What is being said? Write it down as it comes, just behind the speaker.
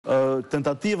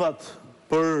tentativat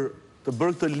për të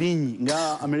bërë këtë linjë nga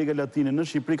Amerika Latine në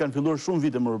Shqipëri kanë filluar shumë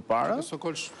vite më parë.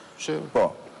 Po.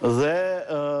 Dhe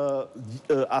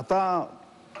ata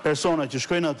persona që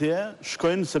shkojnë atje,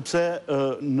 shkojnë sepse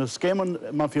në skemën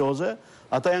mafioze,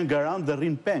 ata janë garant dhe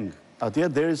rrinë peng atje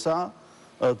derisa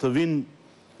të vinë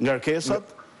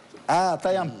ngarkesat. Ata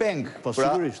janë peng. Po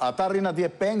sigurisht. Ata rrinë atje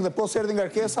peng dhe po s'erdhin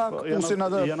ngarkesa, kusin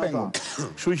atë pengun.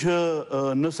 Kështu që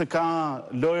nëse ka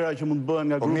lojra që mund të bëhen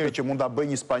nga grupet... Po mirë që mund ta bëj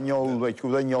një spanjoll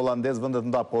dhe një holandez vendet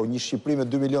nda, po një Shqipëri me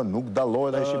 2 milion nuk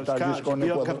dallohet ai shqiptar që shkon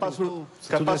në Ekuador.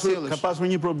 Ka pasur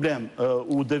një problem,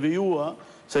 u devijua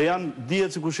se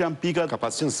dihet se kush janë pikat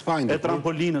e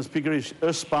trampolinës, pikërisht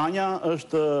është Spanja,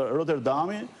 është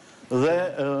Rotterdami, dhe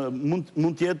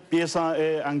mund tjetë pjesa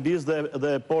e Anglisë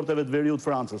dhe porteve të veriut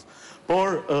Francës.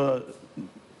 Por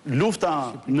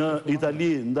lufta në Itali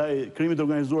ndaj krimit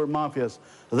organizuar mafjas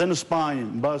dhe në Spanjë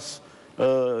mbas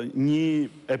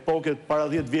një epoket para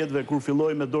 10 vjetëve kur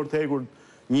filloi me dorë të hekur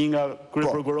një nga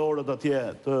kryeprokurorët atje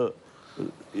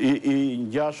i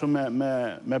ngjashëm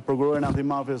me prokurorin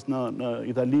antimafjes në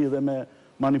Itali dhe me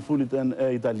manipulitën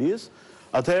e Italisë.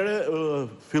 Atëherë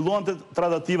filluan të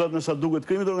tratativat në sa duket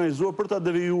krimit organizuar për ta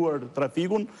devijuar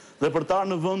trafikun dhe për ta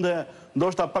në vende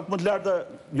ndoshta pak më të larta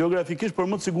gjeografikisht, por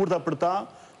më të sigurta për ta,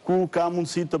 ku ka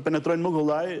mundësi të penetrojnë më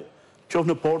kollaj, qoftë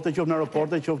në porte, qoftë në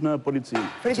aeroporte, qoftë në polici.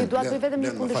 Priti, duat të vetëm një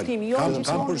kundërshtim, jo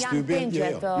gjithmonë janë pengje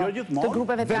të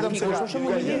grupeve trafiku.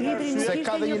 Se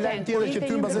ka dhe një lajm tjetër që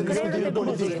ty mbase diskutimin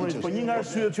politik. Po një nga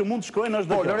arsyet që mund të shkojnë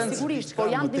është sigurisht, po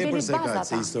janë niveli bazata.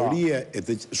 Se historia e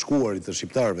të shkuarit të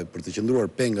shqiptarëve për të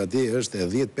qëndruar peng atje është e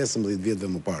 10-15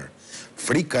 vjetëve më parë.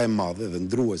 Frika e madhe dhe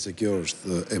ndruaj se kjo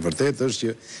është e vërtetë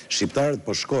është që shqiptarët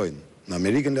po shkojnë në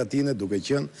Amerikën Latine duke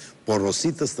qenë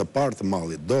porositës të parë të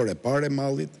mallit, dorë e parë e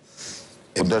mallit,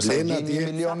 e mbledhin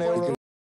atje